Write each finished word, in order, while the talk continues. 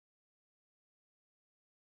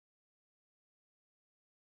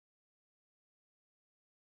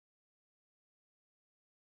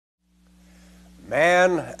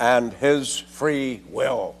Man and His Free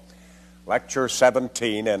Will, Lecture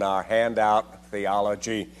 17 in our Handout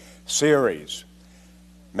Theology series.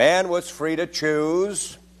 Man was free to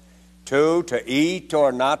choose. 2, to eat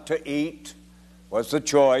or not to eat was the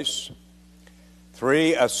choice.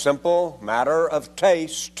 3, a simple matter of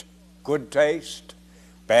taste, good taste,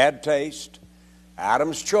 bad taste,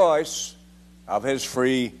 Adam's choice of his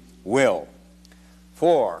free will.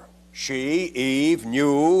 4, she, Eve,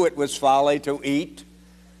 knew it was folly to eat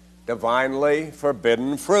divinely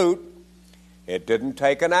forbidden fruit. It didn't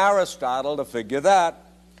take an Aristotle to figure that.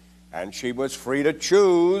 And she was free to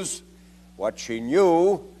choose what she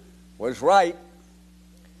knew was right.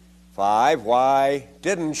 5, why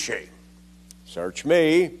didn't she? Search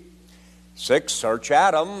me. 6, search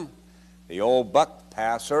Adam, the old buck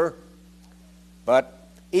passer. But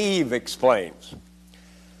Eve explains,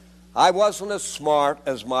 I wasn't as smart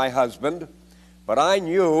as my husband, but I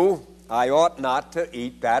knew I ought not to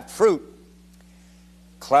eat that fruit.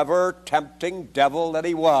 Clever, tempting devil that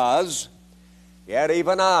he was, yet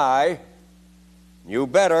even I knew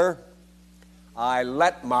better. I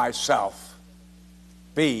let myself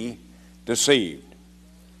be deceived.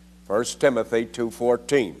 1 Timothy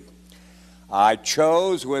 2:14. I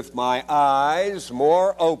chose with my eyes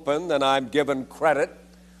more open than I'm given credit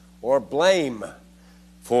or blame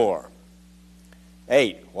for.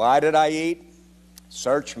 8, why did I eat?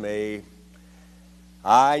 Search me.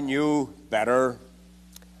 I knew better.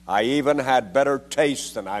 I even had better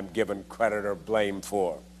taste than I'm given credit or blame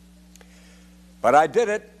for. But I did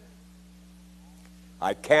it.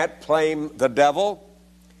 I can't blame the devil,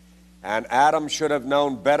 and Adam should have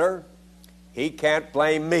known better. He can't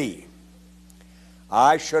blame me.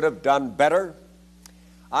 I should have done better.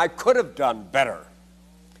 I could have done better.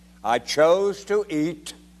 I chose to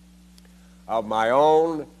eat of my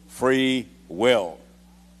own free will.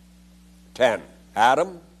 10,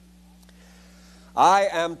 Adam, I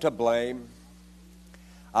am to blame.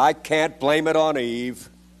 I can't blame it on Eve.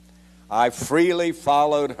 I freely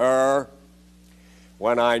followed her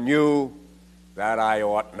when I knew that I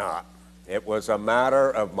ought not. It was a matter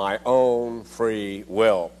of my own free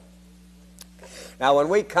will. Now, when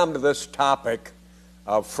we come to this topic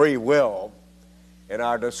of free will in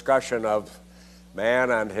our discussion of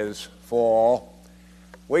man and his fall,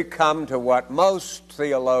 we come to what most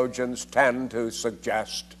theologians tend to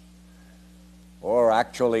suggest, or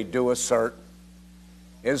actually do assert,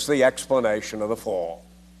 is the explanation of the fall.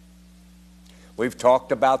 We've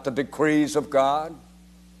talked about the decrees of God,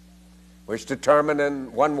 which determine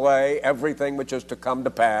in one way everything which is to come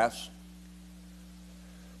to pass.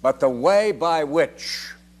 But the way by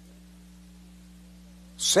which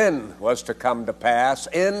sin was to come to pass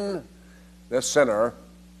in the sinner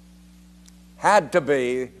had to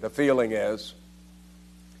be, the feeling is,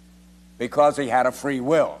 because he had a free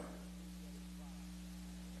will.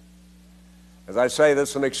 As I say,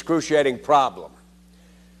 this is an excruciating problem,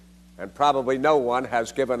 and probably no one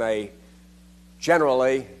has given a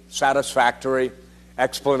generally satisfactory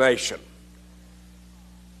explanation.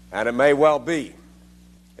 And it may well be.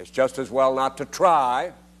 It's just as well not to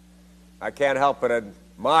try. I can't help but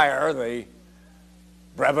admire the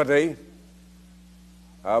brevity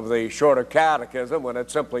of the Shorter Catechism when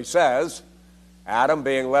it simply says, Adam,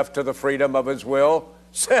 being left to the freedom of his will,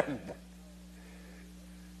 sinned.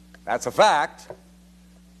 That's a fact.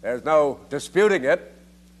 There's no disputing it.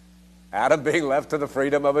 Adam, being left to the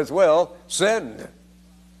freedom of his will, sinned.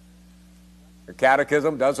 The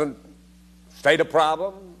Catechism doesn't state a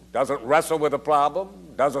problem, doesn't wrestle with a problem,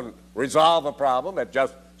 doesn't resolve a problem. It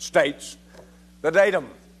just states the datum,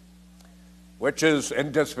 which is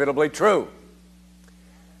indisputably true.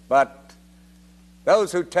 But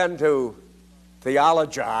those who tend to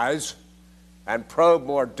theologize and probe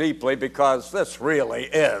more deeply, because this really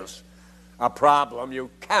is a problem you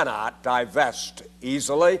cannot divest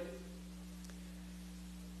easily,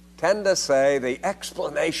 tend to say the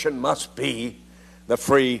explanation must be the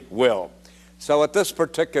free will. So at this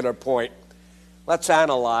particular point, let's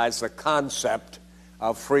analyze the concept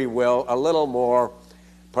of free will a little more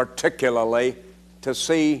particularly to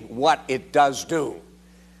see what it does do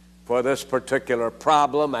for this particular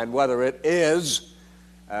problem and whether it is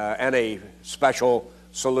any special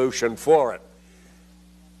solution for it.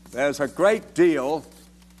 There's a great deal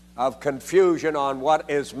of confusion on what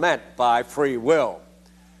is meant by free will.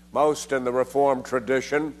 Most in the Reformed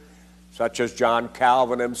tradition, such as John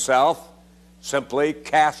Calvin himself, simply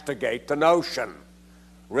castigate the notion,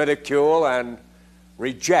 ridicule and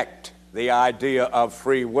reject the idea of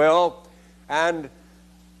free will, and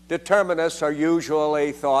determinists are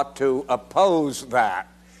usually thought to oppose that.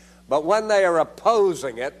 But when they are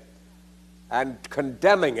opposing it, and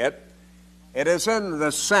condemning it, it is in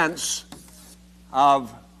the sense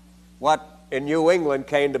of what in New England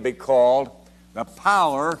came to be called the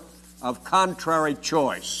power of contrary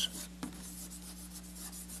choice.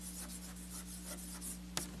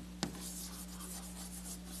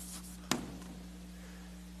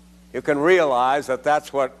 You can realize that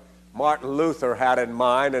that's what Martin Luther had in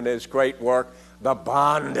mind in his great work, The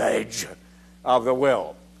Bondage of the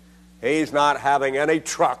Will. He's not having any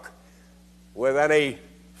truck with any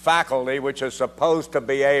faculty which is supposed to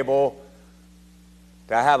be able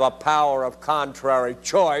to have a power of contrary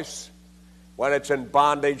choice when it's in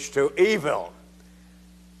bondage to evil.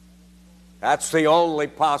 That's the only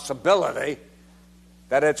possibility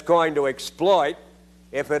that it's going to exploit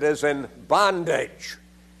if it is in bondage.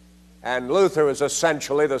 And Luther is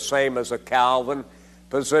essentially the same as a Calvin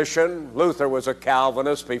position. Luther was a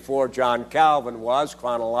Calvinist before John Calvin was,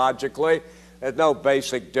 chronologically. There's no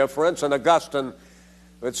basic difference. And Augustine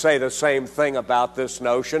would say the same thing about this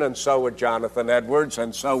notion, and so would Jonathan Edwards,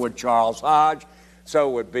 and so would Charles Hodge, so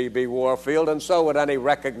would B.B. Warfield, and so would any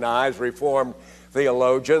recognized Reformed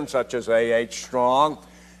theologian such as A.H. Strong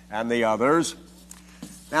and the others.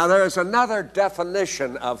 Now, there is another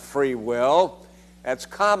definition of free will that's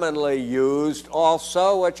commonly used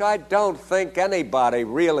also, which I don't think anybody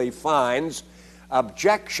really finds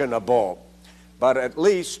objectionable. But at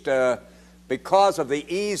least because of the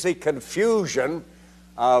easy confusion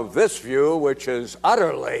of this view, which is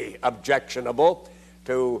utterly objectionable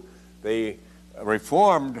to the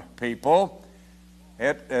Reformed people,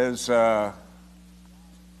 it is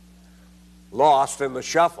lost in the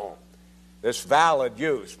shuffle, this valid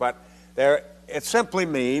use. But it simply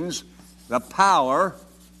means the power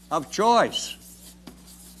of choice.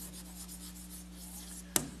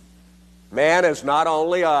 Man is not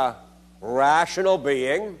only a rational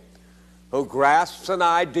being who grasps an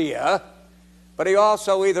idea, but he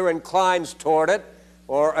also either inclines toward it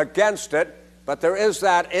or against it. But there is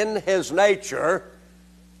that in his nature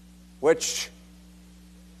which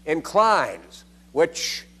inclines,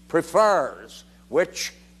 which prefers,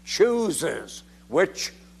 which chooses,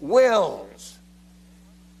 which wills.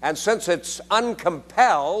 And since it's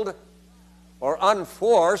uncompelled or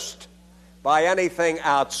unforced by anything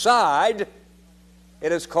outside,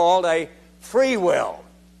 it is called a free will.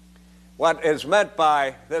 What is meant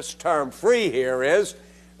by this term free here is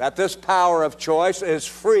that this power of choice is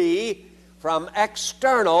free from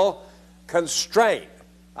external constraint.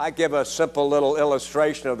 I give a simple little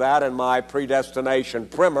illustration of that in my predestination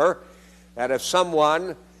primer, that if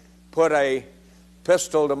someone put a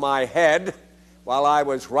pistol to my head while I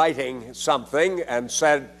was writing something and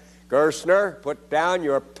said, "Gerstner, put down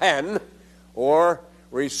your pen or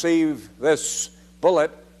receive this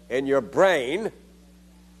bullet in your brain,"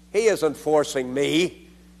 he isn't forcing me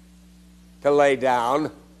to lay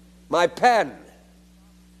down my pen.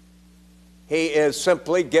 He is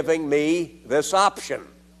simply giving me this option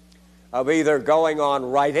of either going on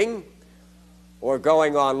writing or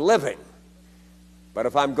going on living. But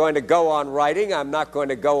if I'm going to go on writing, I'm not going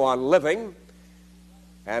to go on living.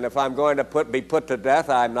 And if I'm going to be put to death,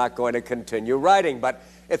 I'm not going to continue writing. But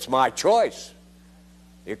it's my choice.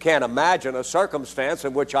 You can't imagine a circumstance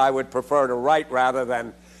in which I would prefer to write rather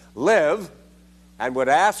than live and would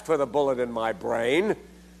ask for the bullet in my brain.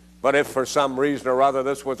 But if for some reason or other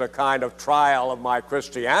this was a kind of trial of my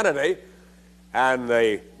Christianity, and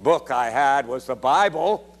the book I had was the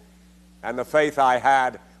Bible, and the faith I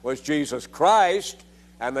had was Jesus Christ,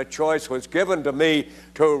 and the choice was given to me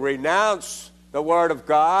to renounce the Word of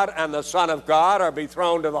God and the Son of God or be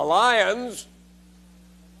thrown to the lions,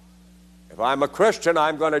 if I'm a Christian,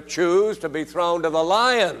 I'm going to choose to be thrown to the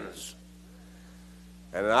lions.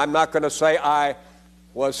 And I'm not going to say I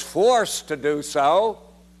was forced to do so.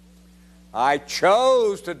 I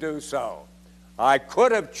chose to do so. I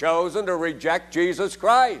could have chosen to reject Jesus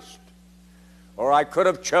Christ, or I could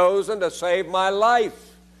have chosen to save my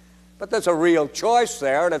life. But there's a real choice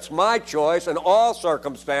there, and it's my choice in all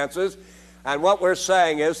circumstances. And what we're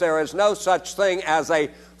saying is there is no such thing as a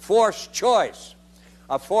forced choice.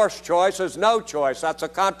 A forced choice is no choice. That's a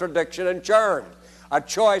contradiction in terms. A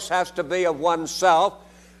choice has to be of oneself,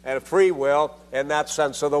 and free will in that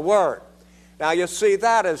sense of the word. Now, you see,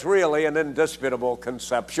 that is really an indisputable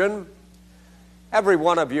conception. Every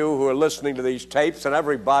one of you who are listening to these tapes and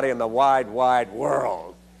everybody in the wide, wide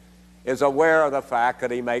world is aware of the fact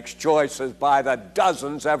that he makes choices by the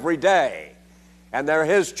dozens every day. And they're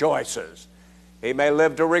his choices. He may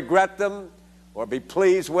live to regret them or be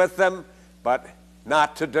pleased with them, but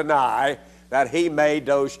not to deny that he made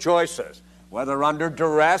those choices, whether under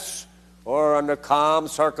duress or under calm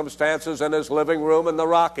circumstances in his living room in the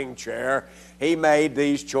rocking chair, he made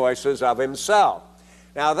these choices of himself.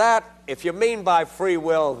 Now that, if you mean by free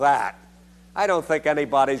will that, I don't think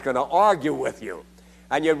anybody's going to argue with you.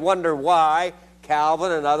 And you'd wonder why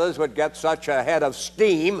Calvin and others would get such a head of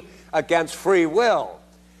steam against free will.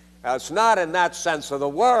 Now, it's not in that sense of the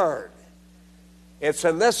word. It's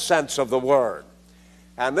in this sense of the word.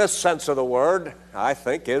 And this sense of the word, I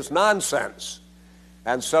think, is nonsense.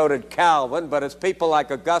 And so did Calvin, but it's people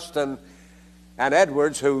like Augustine and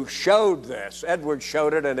Edwards who showed this. Edwards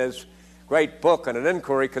showed it in his great book, An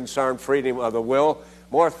Inquiry Concerning Freedom of the Will,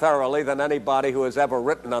 more thoroughly than anybody who has ever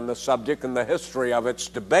written on the subject in the history of its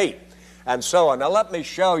debate, and so on. Now let me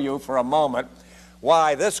show you for a moment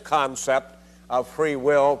why this concept of free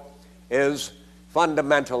will is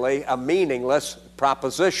fundamentally a meaningless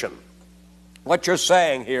proposition. What you're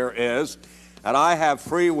saying here is that I have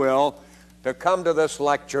free will to come to this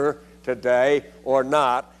lecture today or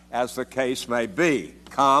not, as the case may be.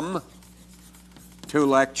 Come to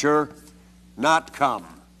lecture, not come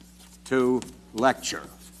to lecture.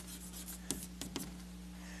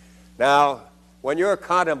 Now, when you're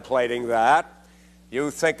contemplating that, you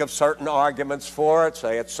think of certain arguments for it.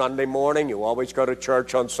 Say it's Sunday morning. You always go to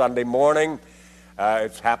church on Sunday morning.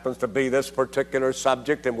 It happens to be this particular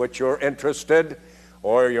subject in which you're interested,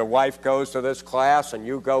 or your wife goes to this class and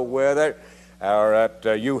you go with it, or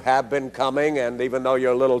that you have been coming, and even though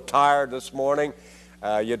you're a little tired this morning,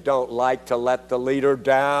 you don't like to let the leader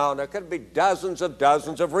down. There could be dozens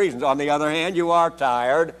of reasons. On the other hand, you are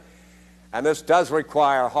tired, and this does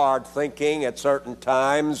require hard thinking at certain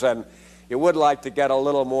times, and you would like to get a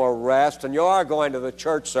little more rest, and you are going to the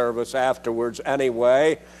church service afterwards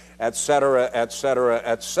anyway, etc., etc.,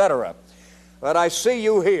 etc. But I see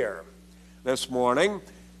you here this morning,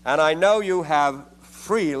 and I know you have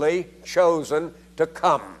freely chosen to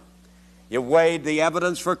come. You weighed the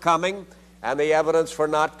evidence for coming and the evidence for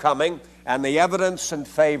not coming, and the evidence in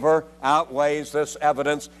favor outweighs this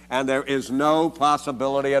evidence, and there is no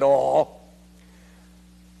possibility at all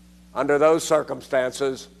under those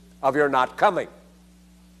circumstances of your not coming.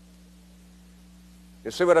 You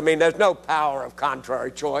see what I mean? There's no power of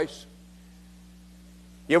contrary choice.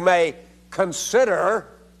 You may consider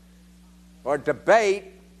or debate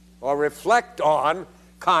or reflect on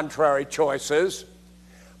contrary choices,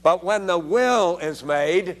 but when the will is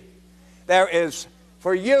made, there is,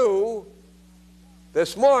 for you,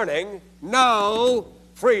 this morning, no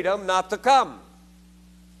freedom not to come.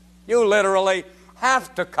 You literally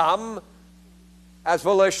have to come as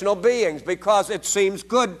volitional beings because it seems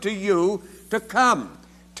good to you to come,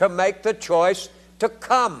 to make the choice to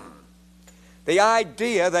come. The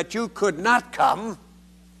idea that you could not come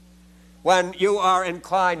when you are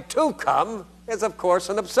inclined to come is, of course,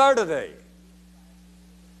 an absurdity.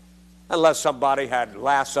 Unless somebody had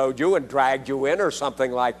lassoed you and dragged you in or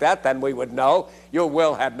something like that, then we would know your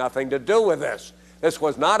will had nothing to do with this. This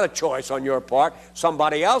was not a choice on your part.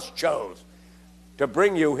 Somebody else chose to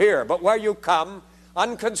bring you here. But where you come,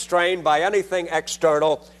 unconstrained by anything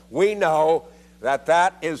external, we know that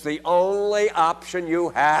that is the only option you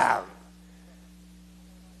have.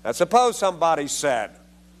 Now suppose somebody said,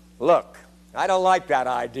 look, I don't like that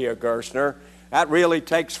idea, Gerstner. That really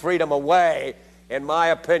takes freedom away, in my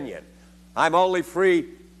opinion. I'm only free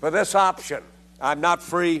for this option. I'm not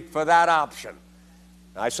free for that option.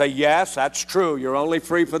 I say, yes, that's true. You're only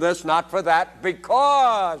free for this, not for that,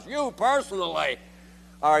 because you personally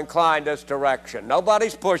are inclined this direction.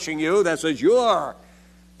 Nobody's pushing you. This is your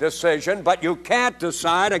decision, but you can't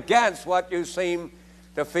decide against what you seem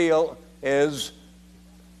to feel is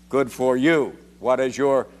good for you. What is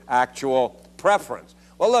your actual preference?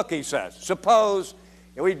 Well, look, he says, suppose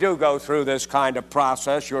we do go through this kind of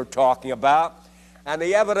process you're talking about, and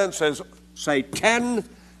the evidence is, say, 10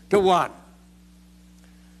 to 1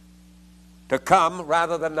 to come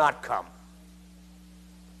rather than not come.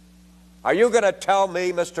 Are you going to tell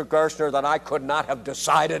me, Mr. Gerstner, that I could not have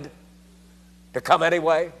decided to come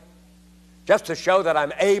anyway, just to show that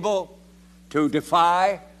I'm able to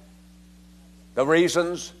defy the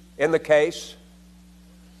reasons in the case?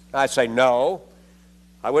 I say no.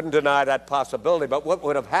 I wouldn't deny that possibility, but what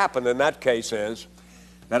would have happened in that case is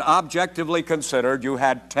that objectively considered, you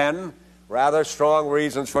had 10 rather strong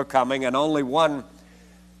reasons for coming and only one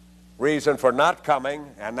reason for not coming,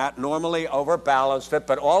 and that normally overbalanced it,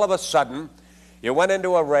 but all of a sudden you went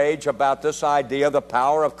into a rage about this idea of the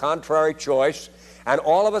power of contrary choice, and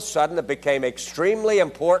all of a sudden it became extremely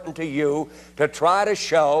important to you to try to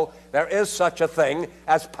show there is such a thing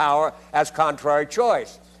as power as contrary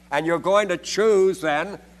choice. And you're going to choose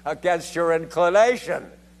then against your inclination.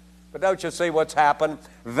 But don't you see what's happened?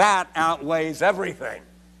 That outweighs everything.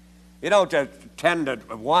 You don't just tend to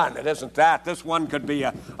one. It isn't that. This one could be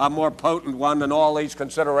a more potent one than all these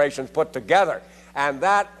considerations put together. And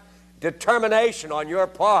that determination on your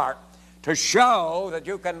part to show that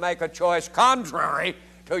you can make a choice contrary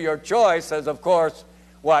to your choice is, of course,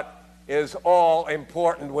 what is all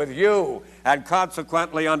important with you. And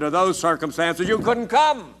consequently, under those circumstances, you couldn't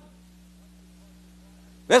come.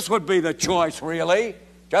 This would be the choice, really,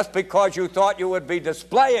 just because you thought you would be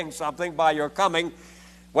displaying something by your coming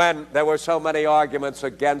when there were so many arguments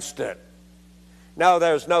against it. No,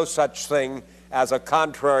 there's no such thing as a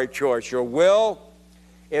contrary choice. Your will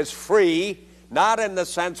is free, not in the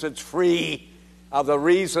sense it's free of the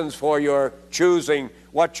reasons for your choosing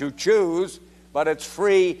what you choose, but it's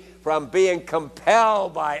free from being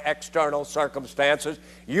compelled by external circumstances.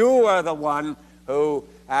 You are the one who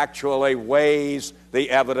actually weighs the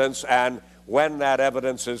evidence, and when that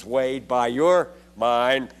evidence is weighed by your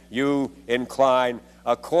mind, you incline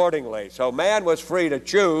accordingly. So man was free to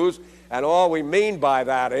choose, and all we mean by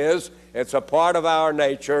that is it's a part of our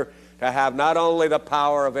nature to have not only the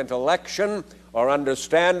power of intellection or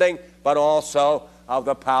understanding, but also of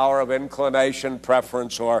the power of inclination,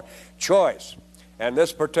 preference, or choice. In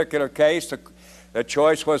this particular case, the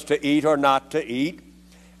choice was to eat or not to eat.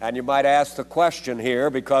 And you might ask the question here,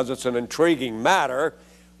 because it's an intriguing matter,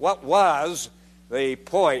 what was the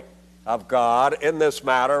point of God in this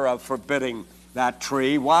matter of forbidding that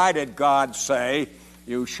tree? Why did God say,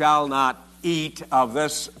 you shall not eat of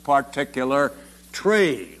this particular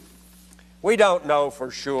tree? We don't know for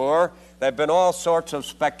sure. There have been all sorts of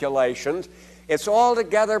speculations. It's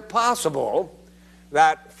altogether possible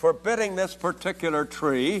that forbidding this particular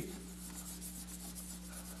tree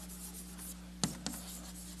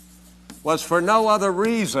was for no other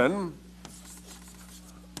reason.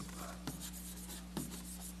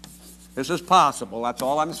 This is possible, that's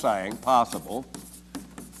all I'm saying, possible.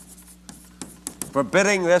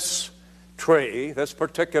 Forbidding this tree, this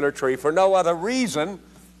particular tree, for no other reason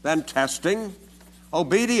than testing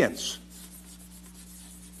obedience.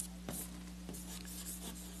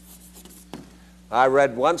 I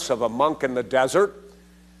read once of a monk in the desert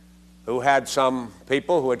who had some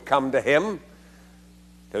people who had come to him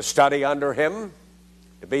to study under him,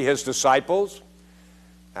 to be his disciples,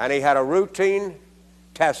 and he had a routine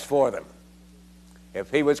test for them.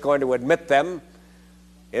 If he was going to admit them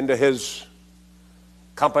into his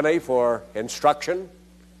company for instruction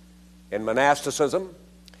in monasticism,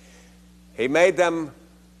 he made them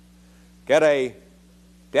get a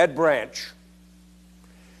dead branch,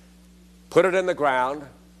 put it in the ground,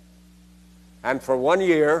 and for 1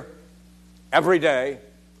 year, every day,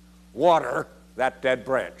 water that dead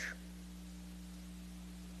branch.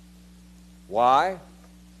 Why?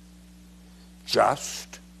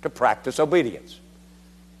 Just to practice obedience.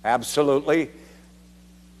 Absolutely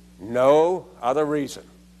no other reason.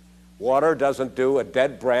 Water doesn't do a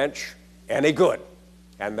dead branch any good,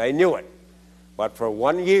 and they knew it. But for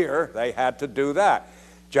 1 year, they had to do that.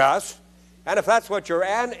 And if that's what you're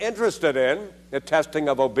interested in, the testing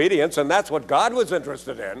of obedience, and that's what God was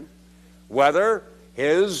interested in, whether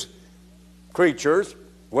his creatures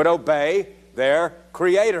would obey their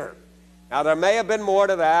Creator. Now, there may have been more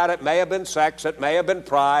to that. It may have been sex. It may have been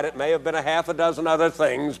pride. It may have been a half a dozen other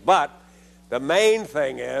things. But the main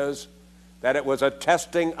thing is that it was a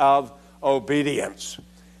testing of obedience.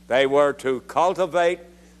 They were to cultivate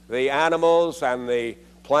the animals and the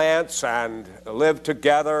plants and live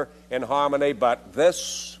together in harmony. But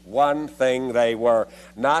this one thing they were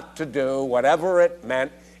not to do, whatever it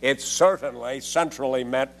meant, it certainly centrally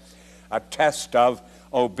meant a test of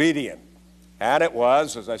obedience. And it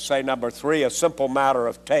was, as I say, number 3, a simple matter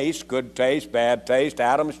of taste, good taste, bad taste,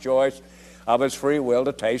 Adam's choice of his free will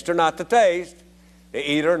to taste or not to taste, to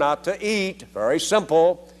eat or not to eat. Very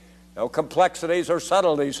simple. No complexities or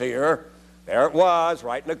subtleties here. There it was,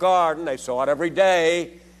 right in the garden. They saw it every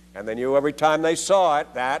day, and they knew every time they saw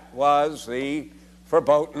it, that was the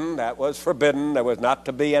verboten, that was forbidden. There was not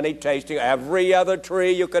to be any tasting. Every other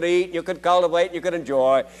tree you could eat, you could cultivate, you could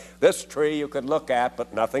enjoy. This tree you could look at,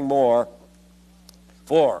 but nothing more.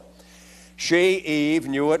 4, she, Eve,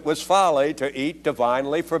 knew it was folly to eat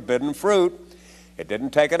divinely forbidden fruit. It didn't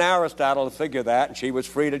take an Aristotle to figure that, and she was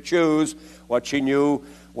free to choose what she knew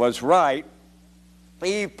was right.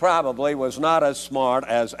 Eve probably was not as smart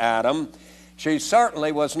as Adam. She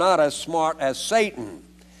certainly was not as smart as Satan,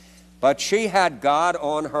 but she had God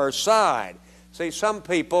on her side. See, some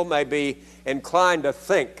people may be inclined to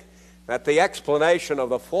think that the explanation of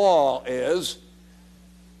the fall is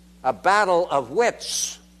a battle of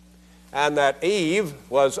wits. and that Eve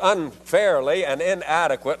was unfairly and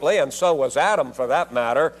inadequately, and so was Adam for that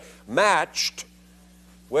matter, matched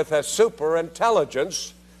with a super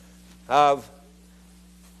intelligence of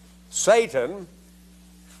Satan,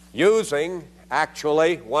 using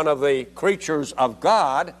actually one of the creatures of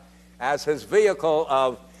God as his vehicle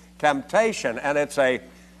of temptation. And it's a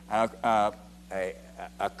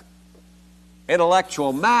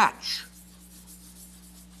intellectual match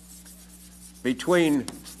between,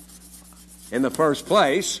 in the first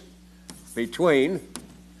place, between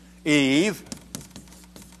Eve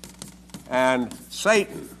and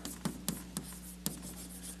Satan.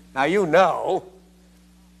 Now, you know,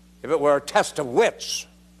 if it were a test of wits,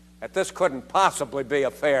 that this couldn't possibly be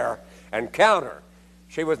a fair encounter.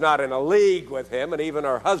 She was not in a league with him, and even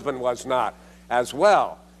her husband was not as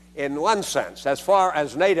well. In one sense, as far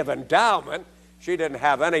as native endowment, she didn't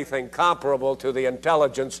have anything comparable to the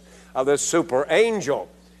intelligence of this super angel.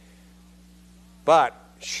 But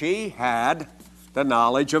she had the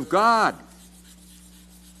knowledge of God.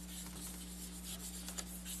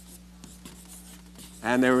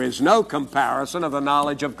 And there is no comparison of the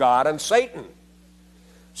knowledge of God and Satan.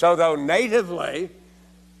 So though natively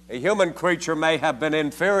a human creature may have been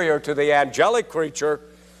inferior to the angelic creature,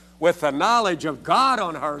 with the knowledge of God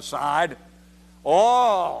on her side,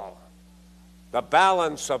 all the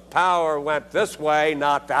balance of power went this way,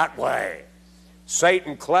 not that way.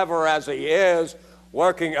 Satan, clever as he is,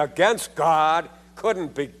 working against God,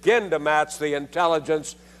 couldn't begin to match the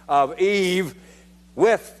intelligence of Eve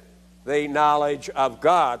with the knowledge of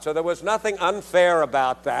God. So there was nothing unfair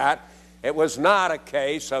about that. It was not a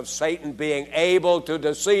case of Satan being able to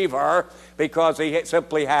deceive her because he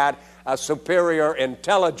simply had a superior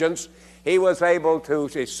intelligence. He was able to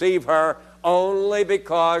deceive her only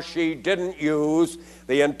because she didn't use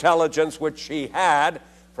the intelligence which she had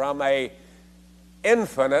from an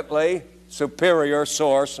infinitely superior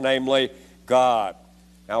source, namely God.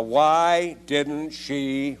 Now, why didn't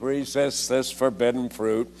she resist this forbidden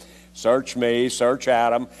fruit? Search me, search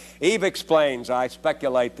Adam. Eve explains, I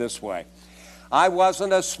speculate this way. I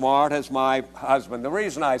wasn't as smart as my husband. The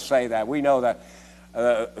reason I say that, we know that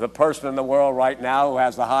the person in the world right now who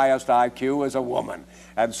has the highest IQ is a woman,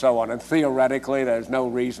 and so on. And theoretically, there's no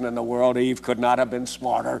reason in the world Eve could not have been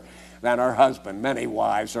smarter than her husband. Many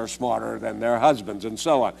wives are smarter than their husbands, and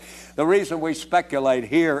so on. The reason we speculate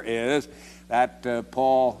here is that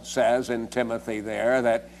Paul says in Timothy there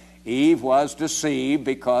that Eve was deceived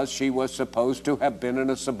because she was supposed to have been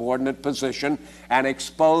in a subordinate position and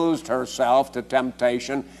exposed herself to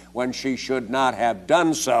temptation when she should not have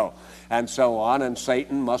done so, and so on. And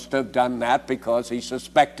Satan must have done that because he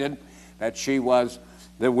suspected that she was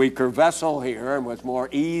the weaker vessel here and was more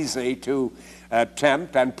easy to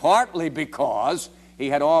tempt, and partly because he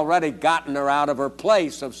had already gotten her out of her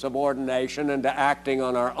place of subordination into acting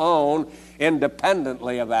on her own,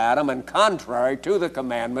 independently of Adam and contrary to the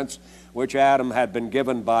commandments which Adam had been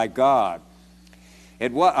given by God.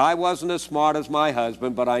 I wasn't as smart as my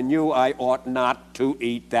husband, but I knew I ought not to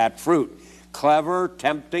eat that fruit. Clever,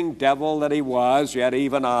 tempting devil that he was, yet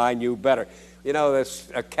even I knew better. You know, this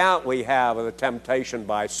account we have of the temptation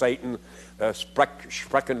by Satan, the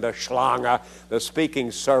sprechende Schlange, the speaking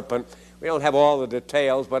serpent, we don't have all the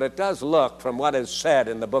details, but it does look, from what is said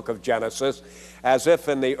in the book of Genesis, as if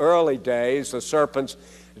in the early days the serpents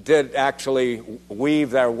did actually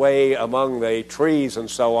weave their way among the trees and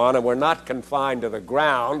so on, and were not confined to the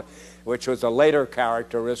ground, which was a later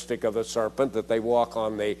characteristic of the serpent, that they walk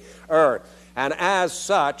on the earth. And as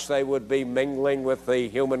such, they would be mingling with the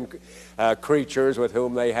human creatures with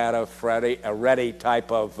whom they had a ready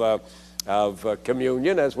type of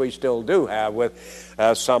communion, as we still do have with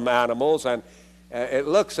some animals. And it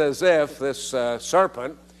looks as if this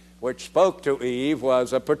serpent, which spoke to Eve,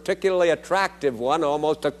 was a particularly attractive one,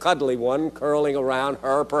 almost a cuddly one, curling around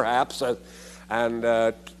her perhaps, and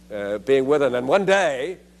being with her. And one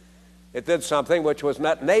day, it did something which was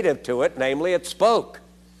not native to it, namely it spoke.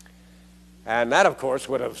 And that, of course,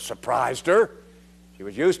 would have surprised her. She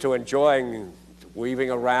was used to enjoying weaving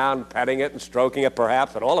around, petting it and stroking it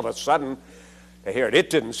perhaps, and all of a sudden, to hear it, it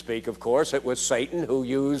didn't speak, of course. It was Satan who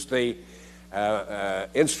used the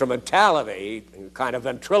instrumentality, kind of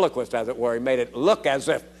ventriloquist, as it were. He made it look as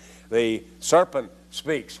if the serpent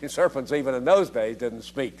speaks. Serpents, even in those days, didn't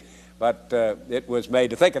speak. But it was made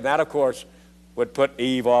to think, and that, of course, would put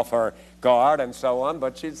Eve off her guard and so on,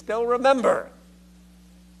 but she'd still remember.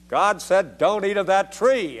 God said, don't eat of that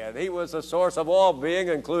tree, and he was the source of all being,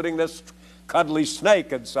 including this cuddly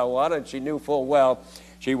snake and so on, and she knew full well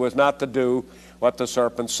she was not to do what the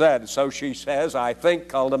serpent said. So she says, I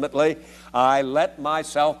think, ultimately, I let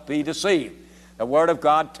myself be deceived. The Word of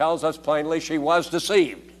God tells us plainly she was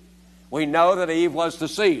deceived. We know that Eve was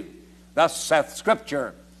deceived. Thus saith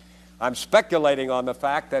Scripture. I'm speculating on the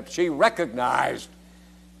fact that she recognized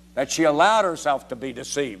that she allowed herself to be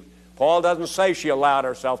deceived. Paul doesn't say she allowed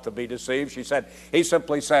herself to be deceived. He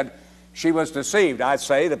simply said she was deceived. I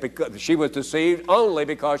say that because she was deceived only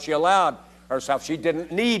because she allowed herself. She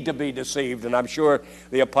didn't need to be deceived, and I'm sure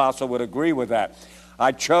the apostle would agree with that.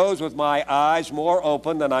 I chose with my eyes more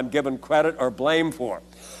open than I'm given credit or blame for.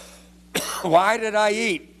 Why did I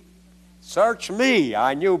eat? Search me.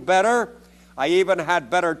 I knew better. I even had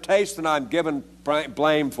better taste than I'm given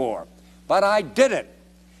blame for. But I did it.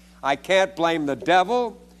 I can't blame the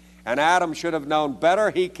devil, and Adam should have known better.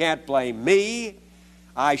 He can't blame me.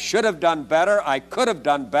 I should have done better. I could have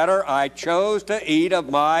done better. I chose to eat of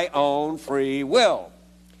my own free will.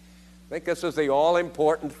 I think this is the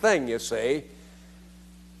all-important thing, you see.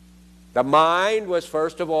 The mind was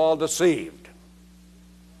first of all deceived.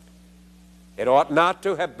 It ought not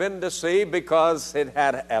to have been deceived because it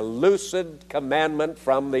had a lucid commandment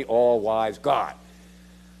from the all-wise God.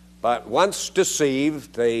 But once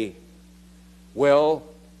deceived, the will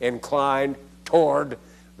inclined toward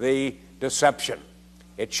the deception.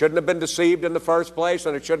 It shouldn't have been deceived in the first place,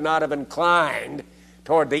 and it should not have inclined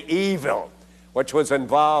toward the evil which was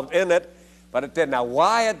involved in it, but it did. Now,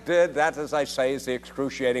 why it did, that, as I say, is the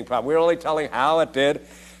excruciating problem. We're only telling how it did,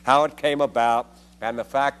 how it came about, and the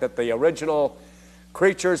fact that the original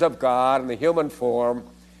creatures of God in the human form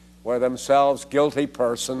were themselves guilty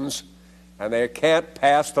persons, and they can't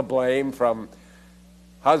pass the blame from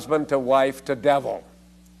husband to wife to devil.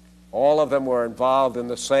 All of them were involved in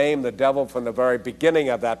the devil from the very beginning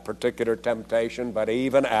of that particular temptation, but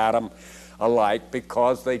Eve and Adam alike,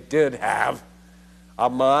 because they did have a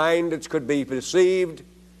mind which could be deceived.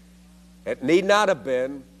 It need not have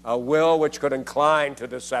been a will which could incline to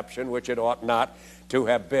deception, which it ought not to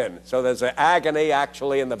have been. So there's an agony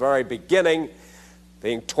actually in the very beginning,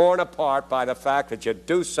 being torn apart by the fact that you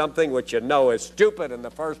do something which you know is stupid in the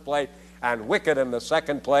first place and wicked in the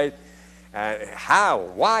second place. And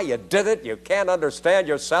why you did it, you can't understand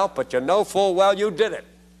yourself, but you know full well you did it.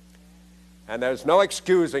 And there's no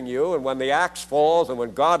excusing you, and when the axe falls, and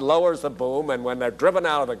when God lowers the boom, and when they're driven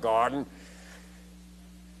out of the garden,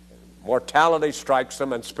 mortality strikes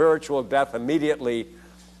them, and spiritual death immediately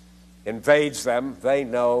invades them, they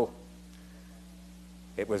know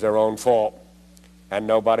it was their own fault and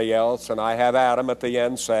nobody else. And I have Adam at the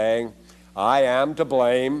end saying, I am to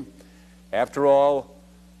blame. After all,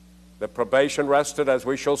 the probation rested, as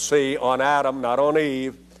we shall see, on Adam, not on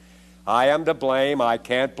Eve. I am to blame. I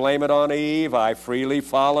can't blame it on Eve. I freely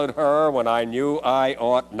followed her when I knew I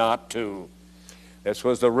ought not to. This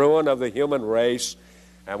was the ruin of the human race,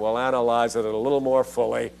 and we'll analyze it a little more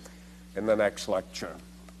fully in the next lecture.